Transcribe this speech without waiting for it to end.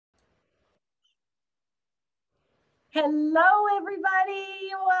Hello, everybody.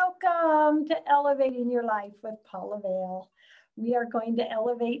 Welcome to Elevating Your Life with Paula Vail. We are going to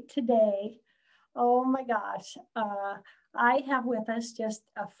elevate today. Oh my gosh. I have with us just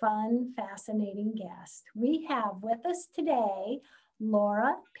a fun, fascinating guest. We have with us today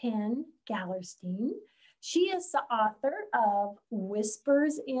Laura Penn Gallerstein. She is the author of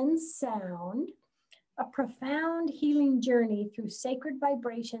Whispers in Sound, a profound healing journey through sacred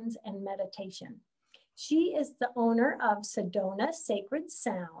vibrations and meditation. She is the owner of Sedona Sacred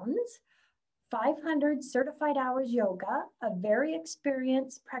Sounds, 500 certified hours yoga, a very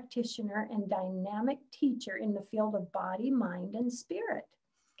experienced practitioner and dynamic teacher in the field of body, mind, and spirit.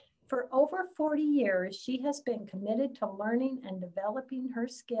 For over 40 years, she has been committed to learning and developing her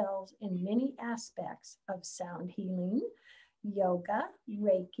skills in many aspects of sound healing, yoga,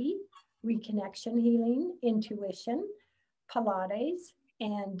 Reiki, reconnection healing, intuition, Pilates,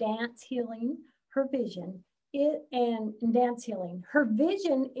 and dance healing. Her vision and dance healing. Her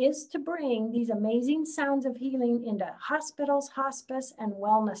vision is to bring these amazing sounds of healing into hospitals, hospice, and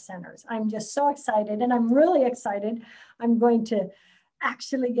wellness centers. I'm just so excited, and I'm really excited. I'm going to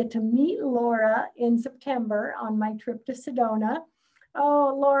actually get to meet Laura in September on my trip to Sedona.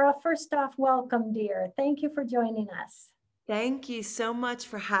 Oh, Laura, first off, welcome, dear. Thank you for joining us. Thank you so much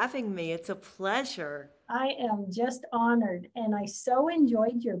for having me. It's a pleasure. I am just honored, and I so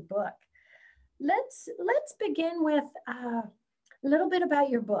enjoyed your book. Let's begin with a little bit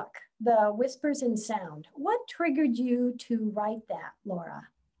about your book, The Whispers in Sound. What triggered you to write that, Laura?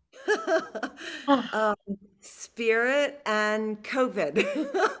 Ah, um, Spirit and COVID.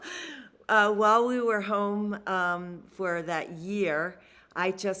 While we were home for that year, I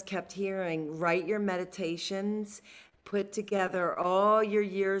just kept hearing write your meditations, put together all your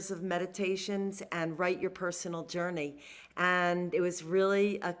years of meditations, and write your personal journey. And it was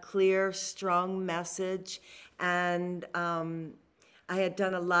really a clear, strong message. And I had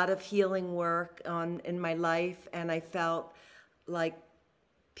done a lot of healing work in my life, and I felt like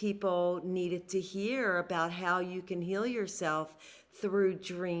people needed to hear about how you can heal yourself through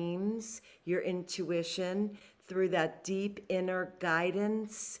dreams, your intuition, through that deep inner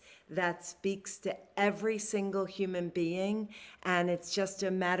guidance that speaks to every single human being. And it's just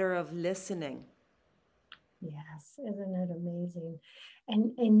a matter of listening. yes, isn't it amazing?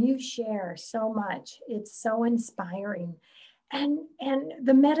 And you share so much. It's so inspiring. And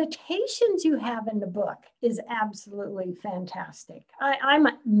the meditations you have in the book is absolutely fantastic. I'm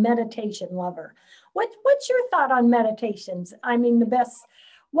a meditation lover. What's your thought on meditations? I mean,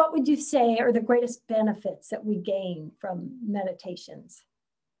 what would you say are the greatest benefits that we gain from meditations?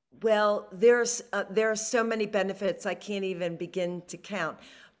 Well, there are so many benefits I can't even begin to count.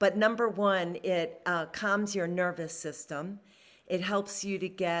 But number one, it calms your nervous system. It helps you to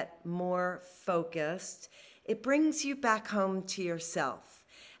get more focused. It brings you back home to yourself.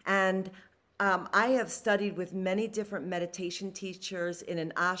 And I have studied with many different meditation teachers in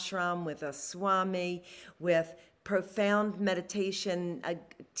an ashram, with a swami, with profound meditation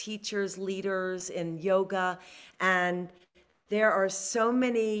teachers, leaders in yoga, and there are so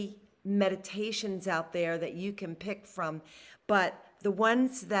many meditations out there that you can pick from, but the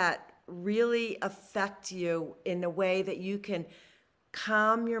ones that really affect you in a way that you can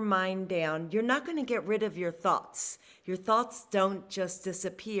calm your mind down, you're not going to get rid of your thoughts. Your thoughts don't just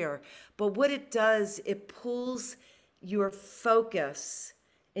disappear, but what it does, it pulls your focus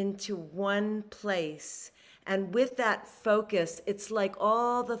into one place. And with that focus, it's like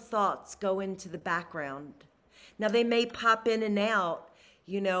all the thoughts go into the background. Now, they may pop in and out,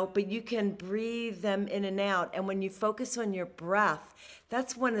 but you can breathe them in and out. And when you focus on your breath,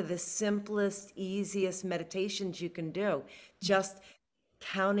 that's one of the simplest, easiest meditations you can do. Just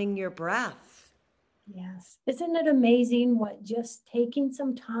counting your breath. Yes. Isn't it amazing what just taking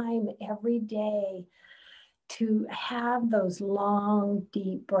some time every day to have those long,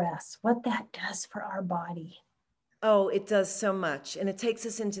 deep breaths, what that does for our body? Oh, it does so much. And it takes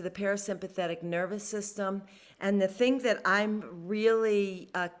us into the parasympathetic nervous system. And the thing that I'm really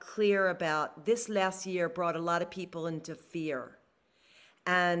clear about, this last year brought a lot of people into fear.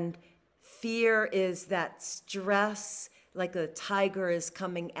 And fear is that stress, like a tiger is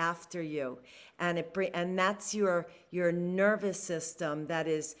coming after you. And that's your nervous system that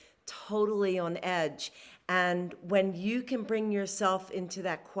is totally on edge. And when you can bring yourself into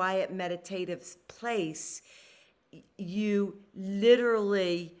that quiet meditative place, you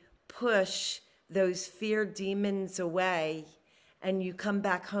literally push those fear demons away, and you come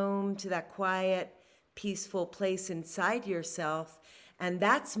back home to that quiet, peaceful place inside yourself. And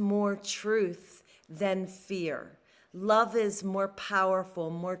that's more truth than fear. Love is more powerful,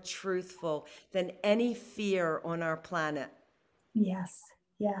 more truthful than any fear on our planet. Yes,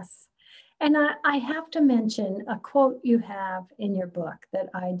 yes. And I have to mention a quote you have in your book that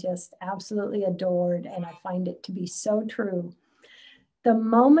I just absolutely adored, and I find it to be so true. The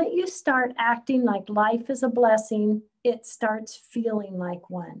moment you start acting like life is a blessing, it starts feeling like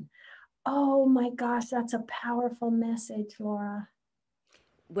one. Oh my gosh, that's a powerful message, Laura.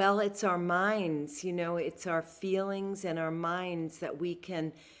 Well, it's our minds, it's our feelings and our minds that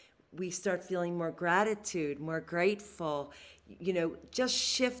we start feeling more gratitude, more grateful, just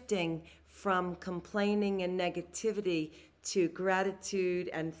shifting from complaining and negativity to gratitude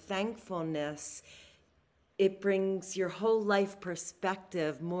and thankfulness. It brings your whole life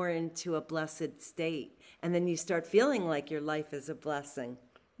perspective more into a blessed state. And then you start feeling like your life is a blessing.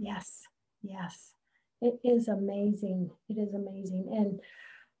 Yes, yes. It is amazing. It is amazing. And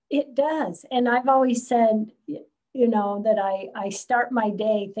it does. And I've always said, that I start my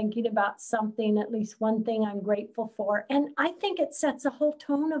day thinking about something, at least one thing I'm grateful for. And I think it sets a whole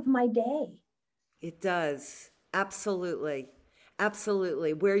tone of my day. It does. Absolutely.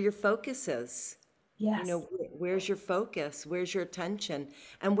 Absolutely. Where your focus is. Yes, Where's your focus? Where's your attention?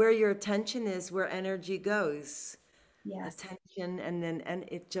 And where your attention is, where energy goes. yes. Attention, and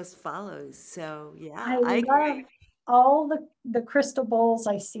it just follows. So, yeah, I I love agree. all the crystal bowls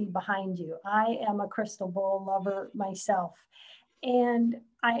I see behind you. I am a crystal bowl lover myself. And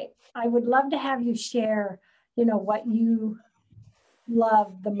I would love to have you share, what you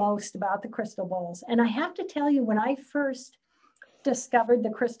love the most about the crystal bowls. And I have to tell you, when I first discovered the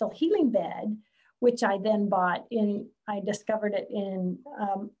crystal healing bed, which I then bought I discovered it in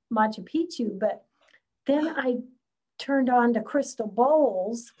Machu Picchu, but then I turned on to crystal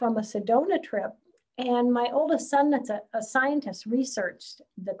bowls from a Sedona trip. And my oldest son, that's a scientist, researched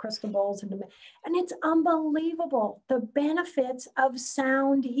the crystal bowls, and it's unbelievable the benefits of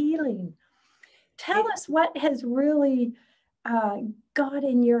sound healing. Tell It, us what has really uh, got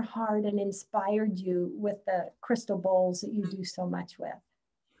in your heart and inspired you with the crystal bowls that you do so much with.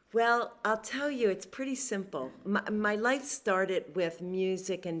 well, I'll tell you, it's pretty simple. My life started with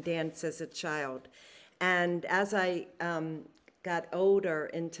music and dance as a child. And as I got older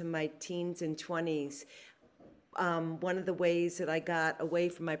into my teens and 20s, one of the ways that I got away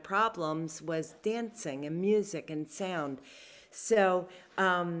from my problems was dancing and music and sound. So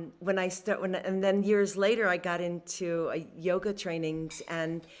and then years later, I got into yoga trainings,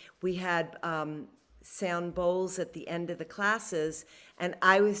 and we had sound bowls at the end of the classes, and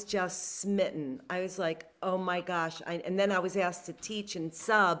I was just smitten. I was like, oh my gosh. And then I was asked to teach and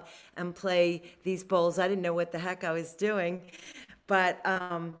sub and play these bowls. I didn't know what the heck I was doing. But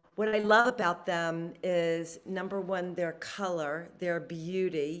what I love about them is, number one, their color, their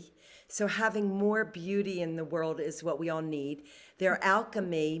beauty. So having more beauty in the world is what we all need. Their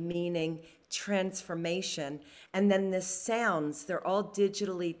alchemy, meaning transformation. And then the sounds, they're all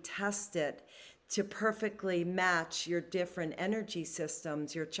digitally tested to perfectly match your different energy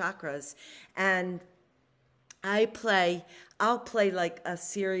systems, your chakras. And I play, I'll play like a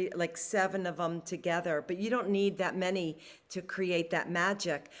series, like 7 of them together, but you don't need that many to create that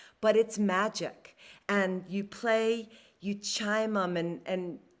magic. But it's magic. And you play, you chime them,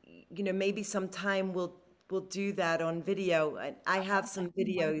 and maybe sometime we'll do that on video. I have some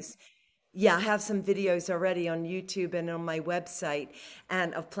videos. Yeah, I have some videos already on YouTube and on my website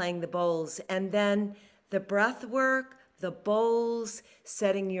and of playing the bowls. And then the breath work, the bowls,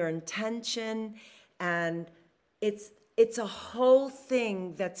 setting your intention, and it's a whole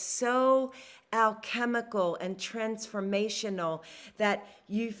thing that's so alchemical and transformational that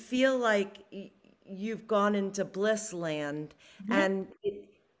you feel like you've gone into bliss land. Yeah. And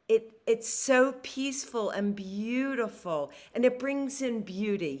it's so peaceful and beautiful, and it brings in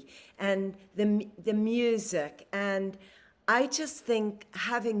beauty and the music. And I just think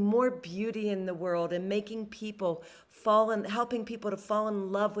having more beauty in the world and making people helping people to fall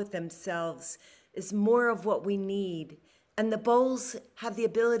in love with themselves is more of what we need. And the bowls have the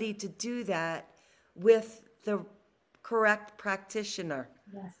ability to do that with the correct practitioner.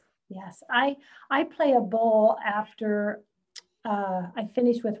 Yes, yes. I play a bowl after I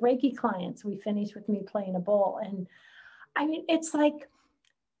finish with Reiki clients. We finish with me playing a bowl, and I mean, it's like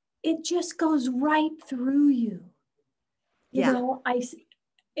it just goes right through you. You Yeah. know,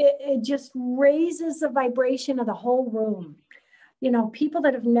 it just raises the vibration of the whole room. People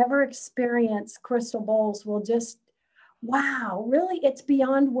that have never experienced crystal bowls will just, wow, really, it's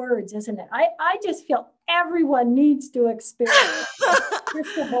beyond words, isn't it? I just feel everyone needs to experience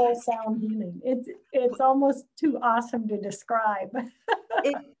crystal bowl sound healing. It's almost too awesome to describe.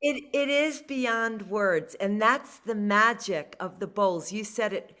 It is beyond words, and that's the magic of the bowls. You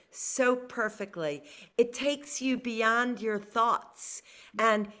said it so perfectly. It takes you beyond your thoughts,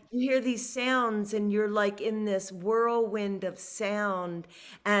 and you hear these sounds, and you're like in this whirlwind of sound.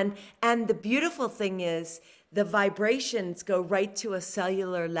 And the beautiful thing is, the vibrations go right to a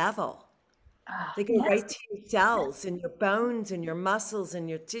cellular level. They go Yes, right to your cells and your bones and your muscles and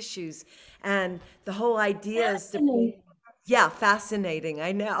your tissues. And the whole idea is to fascinating. bring, yeah, fascinating.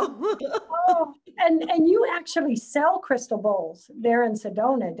 I know. Oh, and you actually sell crystal bowls there in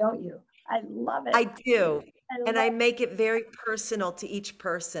Sedona, don't you? I love it. I do. I And love I make it very personal to each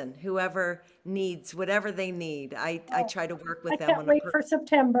person, whoever needs whatever they need. I it. try to work I with them can't on a wait for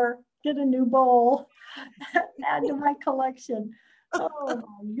September. Get a new bowl, add to my collection. Oh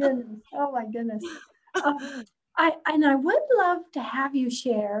my goodness. Oh my goodness. Um, I would love to have you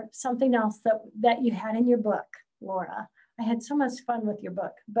share something else that you had in your book, Laura. I had so much fun with your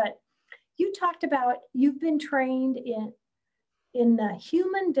book, but you talked about you've been trained in the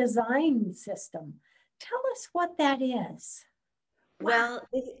human design system. Tell us what that is. Wow. Well,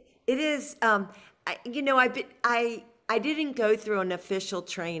 it is. I didn't go through an official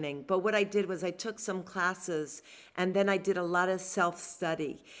training, but what I did was I took some classes, and then I did a lot of self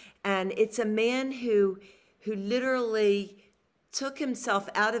study. And it's a man who literally took himself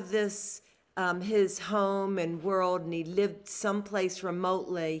out of this his home and world, and he lived someplace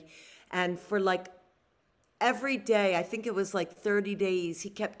remotely, and for like every day, I think it was like 30 days, he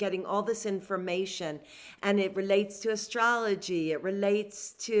kept getting all this information, and it relates to astrology, it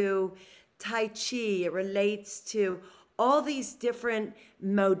relates to Tai Chi, it relates to all these different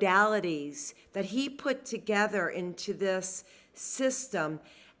modalities that he put together into this system.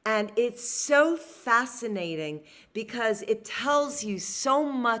 And it's so fascinating because it tells you so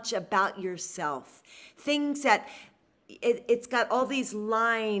much about yourself. Things that it's got all these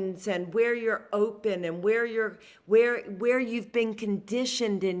lines and where you're open and where you've been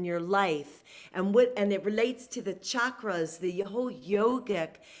conditioned in your life, and it relates to the chakras, the whole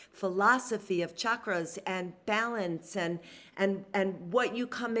yogic philosophy of chakras and balance, and what you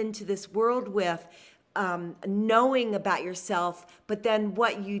come into this world with, knowing about yourself, but then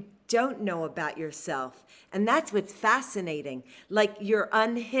what you don't know about yourself. And that's what's fascinating, like your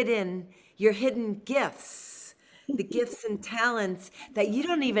hidden gifts, the gifts and talents that you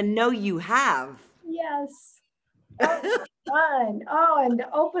don't even know you have. Yes. Oh, fun. Oh, and to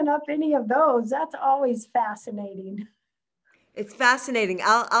open up any of those, that's always fascinating. It's fascinating.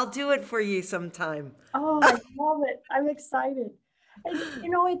 I'll do it for you sometime. Oh, I love it. I'm excited. And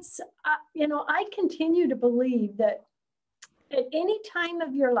I continue to believe that at any time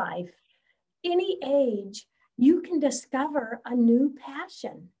of your life, any age, you can discover a new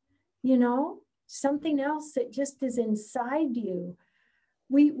passion, something else that just is inside you.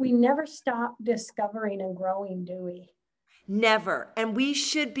 We never stop discovering and growing, do we? Never. And we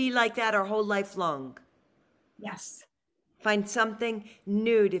should be like that our whole life long. Yes. Find something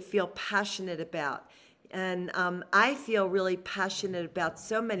new to feel passionate about. And I feel really passionate about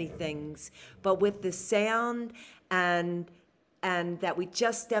so many things, but with the sound and that we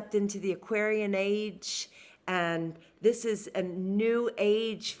just stepped into the Aquarian age, and this is a new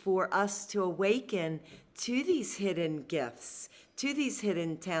age for us to awaken to these hidden gifts, to these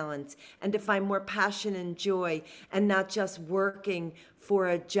hidden talents, and to find more passion and joy, and not just working for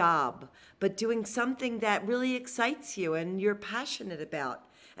a job, but doing something that really excites you and you're passionate about,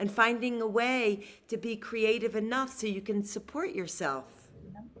 and finding a way to be creative enough so you can support yourself.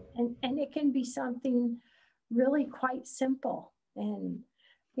 And it can be something really quite simple, and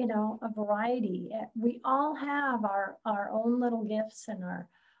a variety. We all have our own little gifts and our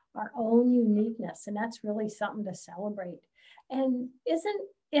own uniqueness, and that's really something to celebrate. And isn't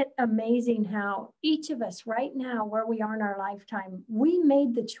it amazing how each of us right now, where we are in our lifetime, we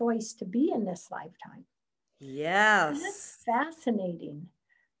made the choice to be in this lifetime? And that's Yes. fascinating.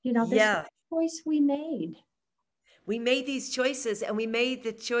 This Yes. choice we made. We made these choices, and we made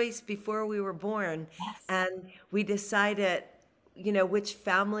the choice before we were born, Yes. and we decided, which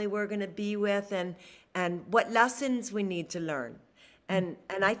family we're going to be with, and what lessons we need to learn. And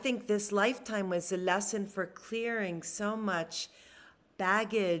I think this lifetime was a lesson for clearing so much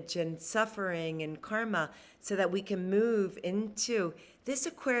baggage and suffering and karma, so that we can move into this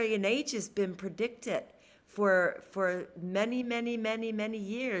Aquarian age. Has been predicted for many, many, many, many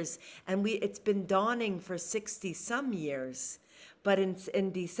years, and it's been dawning for 60 some years, but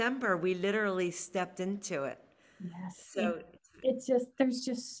in December we literally stepped into it. Yes. So There's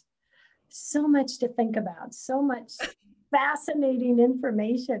just so much to think about, so much fascinating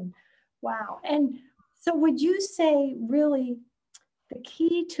information. Wow. And so would you say really the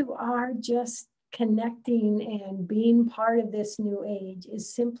key to our just connecting and being part of this new age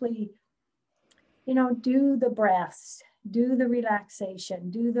is simply, do the breaths, do the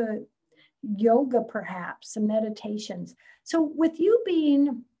relaxation, do the yoga, perhaps some meditations. So with you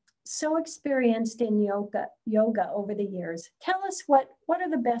being so experienced in yoga over the years, tell us what are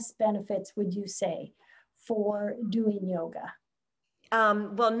the best benefits, would you say, for doing yoga?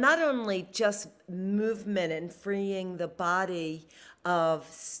 Well, not only just movement and freeing the body of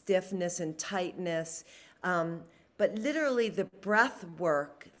stiffness and tightness, but literally the breath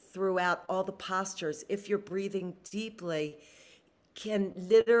work throughout all the postures, if you're breathing deeply, can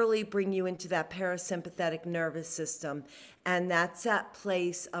literally bring you into that parasympathetic nervous system. And that's that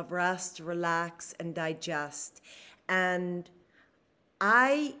place of rest, relax, and digest. And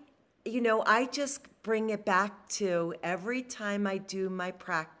I, I just bring it back to every time I do my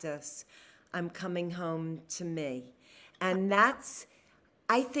practice, I'm coming home to me. And that's,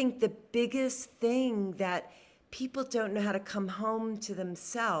 I think, the biggest thing that people don't know how to come home to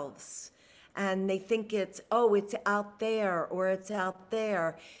themselves. And they think it's, oh, it's out there or it's out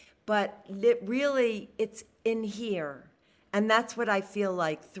there. But really, it's in here. And that's what I feel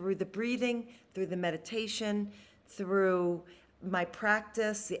like through the breathing, through the meditation, through my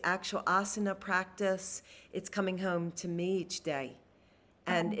practice, the actual asana practice. It's coming home to me each day.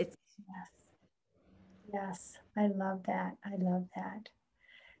 And it's Yes, yes, I love that. I love that.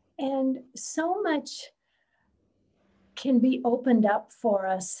 And so much can be opened up for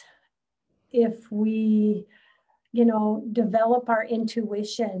us if we, develop our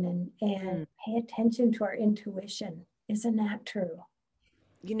intuition and pay attention to our intuition. Isn't that true?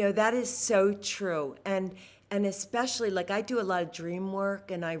 That is so true. And especially like I do a lot of dream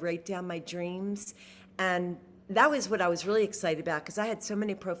work and I write down my dreams. And that was what I was really excited about because I had so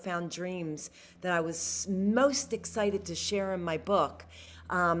many profound dreams that I was most excited to share in my book.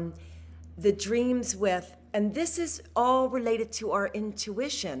 The dreams with, and this is all related to our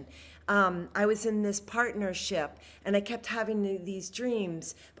intuition. I was in this partnership and I kept having these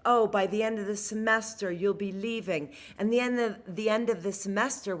dreams. Oh, by the end of the semester, you'll be leaving. And the end of the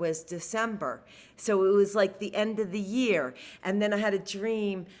semester was December. So it was like the end of the year. And then I had a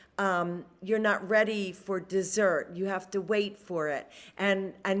dream, you're not ready for dessert. You have to wait for it.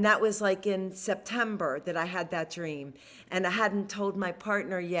 And that was like in September that I had that dream. And I hadn't told my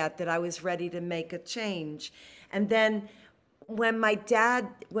partner yet that I was ready to make a change. And then when my dad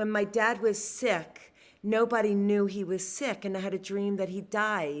was sick, nobody knew he was sick, and I had a dream that he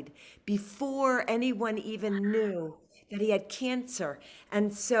died before anyone even knew that he had cancer.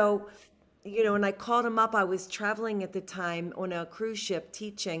 And so, and I called him up. I was traveling at the time on a cruise ship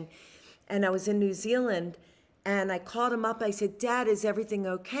teaching, and I was in New Zealand, and I called him up. I said, "Dad, is everything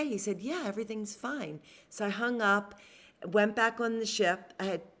okay?" He said, "Yeah, everything's fine." So I hung up, went back on the ship. I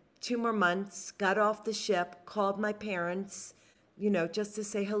had 2 more months, got off the ship, called my parents, just to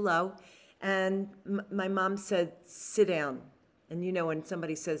say hello. And my mom said, "Sit down." And when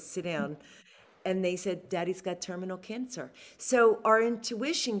somebody says, "Sit down," and they said, "Daddy's got terminal cancer." So our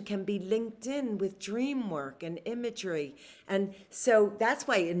intuition can be linked in with dream work and imagery. And so that's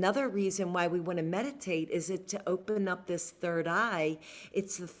why another reason why we want to meditate is to open up this third eye.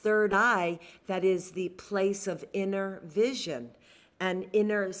 It's the third eye that is the place of inner vision. And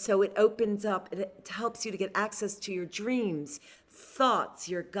so it opens up, it helps you to get access to your dreams, thoughts,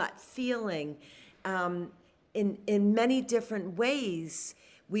 your gut feeling, in many different ways.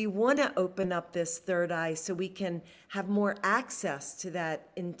 We want to open up this third eye so we can have more access to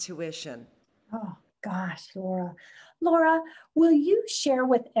that intuition. Oh gosh, Laura. Laura, will you share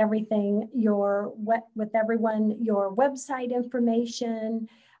with everyone your website information,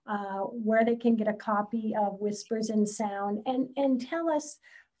 where they can get a copy of Whispers in Sound, and tell us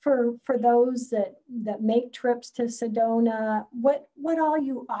for those that make trips to Sedona, what all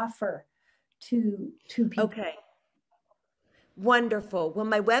you offer to people. Okay. Wonderful. Well,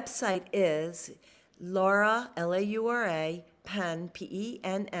 my website is Laura, Laura, Penn,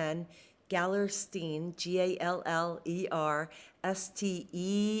 Penn, Gallerstein,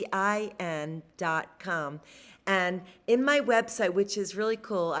 GallerStein.com. And in my website, which is really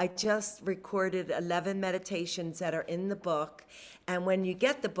cool, I just recorded 11 meditations that are in the book. And when you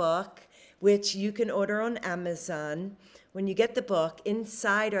get the book, which you can order on Amazon, when you get the book,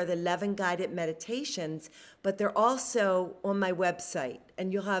 inside are the 11 guided meditations, but they're also on my website.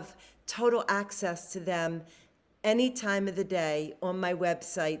 And you'll have total access to them any time of the day on my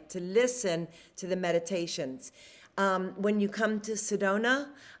website to listen to the meditations. When you come to Sedona,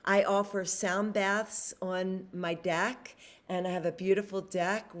 I offer sound baths on my deck, and I have a beautiful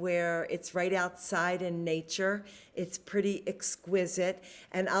deck where it's right outside in nature. It's pretty exquisite,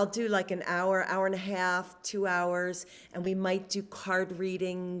 and I'll do like an hour, hour and a half, 2 hours, and we might do card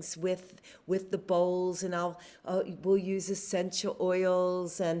readings with the bowls, and we'll use essential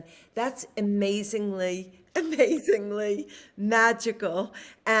oils, and that's amazingly magical.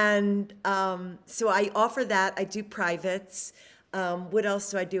 And so I offer that. I do privates. What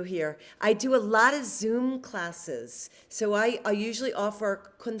else do I do here? I do a lot of Zoom classes. So I usually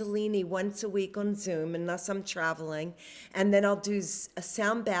offer Kundalini once a week on Zoom, unless I'm traveling. And then I'll do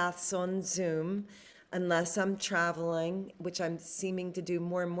sound baths on Zoom, unless I'm traveling, which I'm seeming to do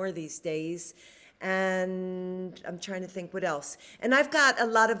more and more these days. And I'm trying to think what else. And I've got a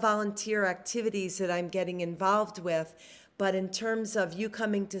lot of volunteer activities that I'm getting involved with. But in terms of you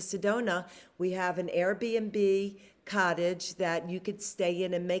coming to Sedona, we have an Airbnb cottage that you could stay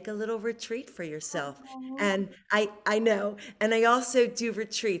in and make a little retreat for yourself. And I know. And I also do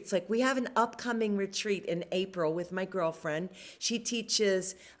retreats. Like we have an upcoming retreat in April with my girlfriend. She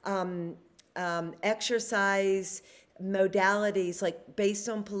teaches exercise modalities like based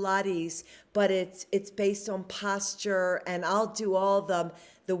on Pilates, but it's based on posture, and I'll do all the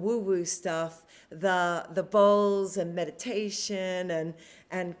woo-woo stuff, the bowls and meditation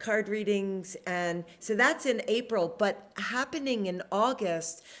and card readings. And so that's in April, but happening in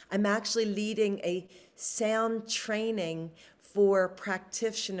August, I'm actually leading a sound training for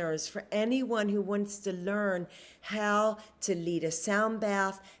practitioners, for anyone who wants to learn how to lead a sound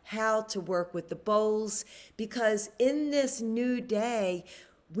bath, how to work with the bowls, because in this new day,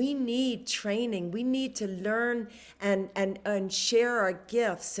 we need training. We need to learn and share our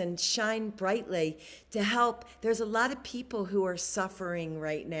gifts and shine brightly to help. There's a lot of people who are suffering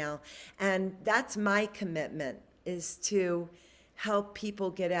right now, and that's my commitment, is to help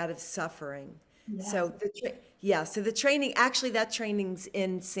people get out of suffering. Yes. So so the training, actually that training's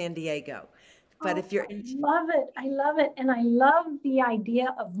in San Diego. But if you're I love it. I love it. And I love the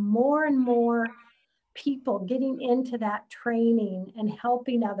idea of more and more people getting into that training and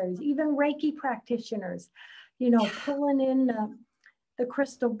helping others, even Reiki practitioners, pulling in the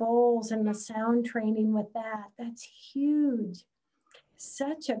crystal bowls and the sound training with that. That's huge.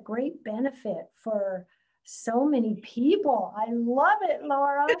 Such a great benefit for so many people. I love it,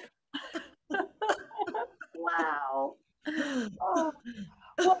 Laura. Wow. Oh,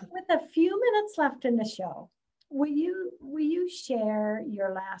 well, with a few minutes left in the show, will you share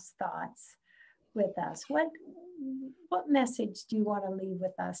your last thoughts with us? What message do you want to leave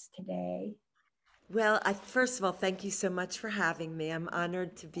with us today? Well, first of all, thank you so much for having me. I'm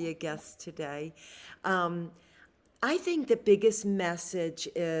honored to be a guest today. Um, I think the biggest message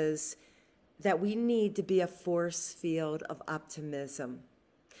is that we need to be a force field of optimism,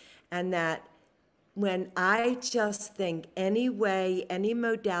 and that when I just think any way, any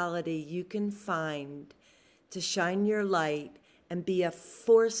modality you can find to shine your light and be a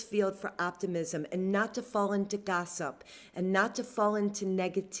force field for optimism, and not to fall into gossip and not to fall into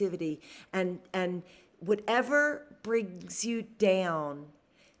negativity, and whatever brings you down,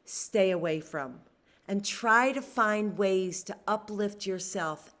 stay away from, and try to find ways to uplift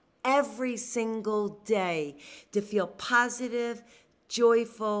yourself every single day, to feel positive,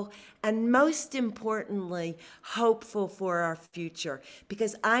 joyful, and most importantly, hopeful for our future.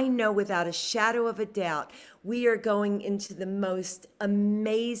 Because I know without a shadow of a doubt, we are going into the most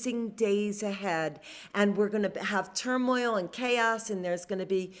amazing days ahead, and we're going to have turmoil and chaos, and there's going to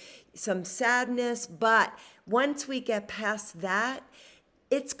be some sadness. But once we get past that,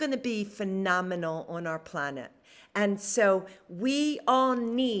 it's going to be phenomenal on our planet. And so we all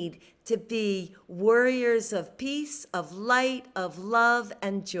need to be warriors of peace, of light, of love,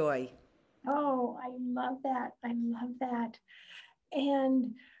 and joy. Oh, I love that. I love that.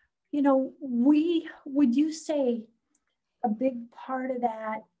 And, would you say a big part of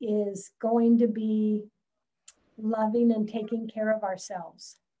that is going to be loving and taking care of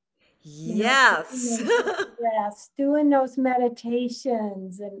ourselves? Yes. Yes, doing those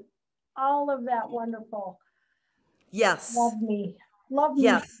meditations and all of that wonderful Yes. love me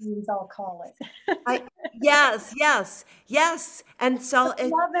Yes. things, I'll call it. Yes. And so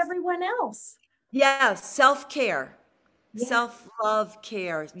Love everyone else. yes, self-care. Yeah. Self-love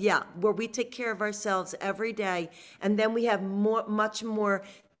care. Yeah, where we take care of ourselves every day, and then we have much more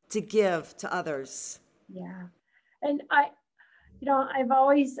to give to others. Yeah. And I've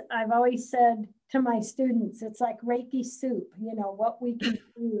always said to my students, it's like Reiki soup, what we can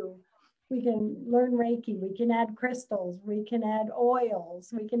do. We can learn Reiki, we can add crystals, we can add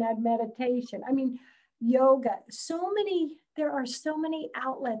oils, we can add meditation. I mean, yoga, there are so many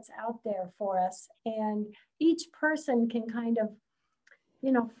outlets out there for us, and each person can kind of,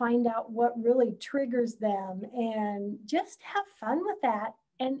 find out what really triggers them and just have fun with that.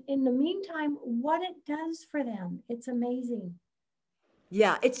 And in the meantime, what it does for them, it's amazing.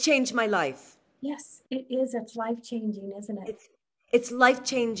 Yeah, it's changed my life. Yes, it is. It's life-changing, isn't it? It's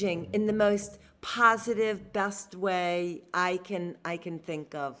life-changing in the most positive, best way I can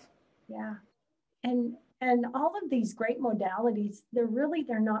think of. Yeah. And all of these great modalities, they're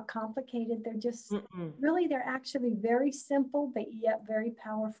not complicated. They're just Mm-mm. really, they're actually very simple, but yet very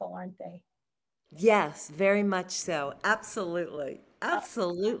powerful, aren't they? Yes, very much so. Absolutely.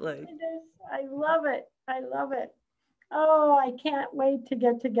 Absolutely. It is. I love it. I love it. Oh, I can't wait to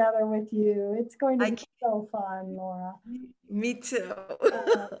get together with you. It's going to I be can, so fun, Laura. me too.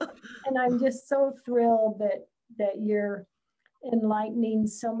 Uh, and I'm just so thrilled that you're enlightening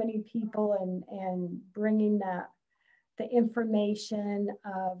so many people and bringing the information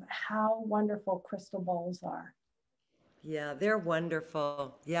of how wonderful crystal bowls are. Yeah, they're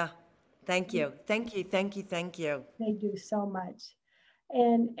wonderful. Yeah. Thank you. Thank you. Thank you. Thank you. They do so much.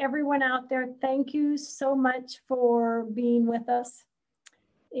 And everyone out there, thank you so much for being with us.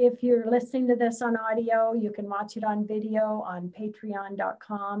 If you're listening to this on audio, you can watch it on video on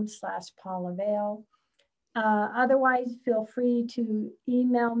patreon.com/Paula Vail. Otherwise, feel free to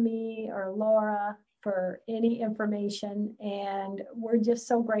email me or Laura for any information. And we're just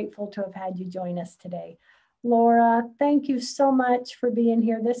so grateful to have had you join us today. Laura, thank you so much for being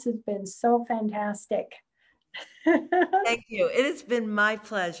here. This has been so fantastic. Thank you. It has been my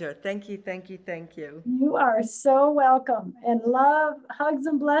pleasure. Thank you. Thank you. Thank you. You are so welcome. And love, hugs,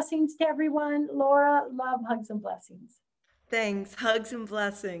 and blessings to everyone. Laura, love, hugs, and blessings. Thanks. Hugs and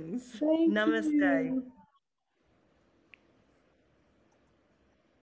blessings. Thank Namaste. you.